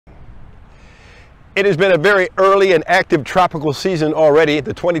It has been a very early and active tropical season already.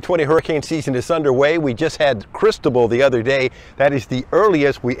 The 2020 hurricane season is underway. We just had Cristobal the other day. That is the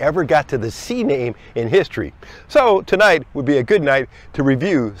earliest we ever got to the sea name in history. So tonight would be a good night to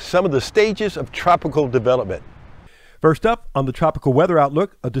review some of the stages of tropical development. First up, on the tropical weather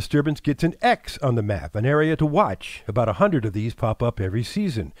outlook, a disturbance gets an X on the map, an area to watch. About 100 of these pop up every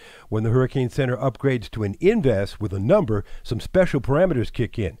season. When the Hurricane Center upgrades to an Infest with a number, some special parameters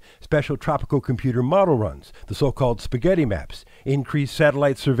kick in. Special tropical computer model runs, the so-called spaghetti maps, increased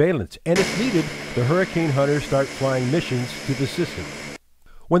satellite surveillance, and if needed, the hurricane hunters start flying missions to the system.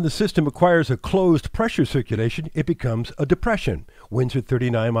 When the system acquires a closed pressure circulation, it becomes a depression. Winds are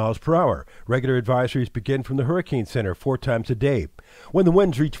 39 miles per hour. Regular advisories begin from the Hurricane Center 4 times a day. When the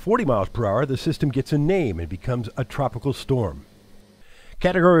winds reach 40 miles per hour, the system gets a name and becomes a tropical storm.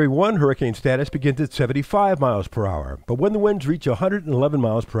 Category 1 hurricane status begins at 75 miles per hour, but when the winds reach 111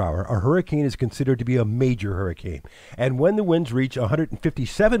 miles per hour, a hurricane is considered to be a major hurricane. And when the winds reach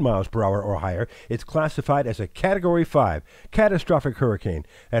 157 miles per hour or higher, it's classified as a Category 5 catastrophic hurricane.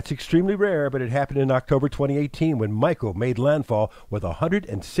 That's extremely rare, but it happened in October 2018 when Michael made landfall with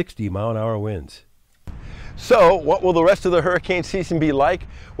 160 mile-an-hour winds. So, what will the rest of the hurricane season be like?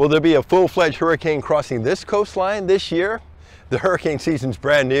 Will there be a full-fledged hurricane crossing this coastline this year? The hurricane season's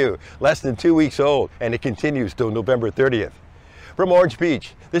brand new, less than 2 weeks old, and it continues till November 30th. From Orange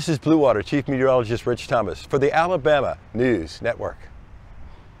Beach, this is Blue Water Chief Meteorologist Rich Thomas for the Alabama News Network.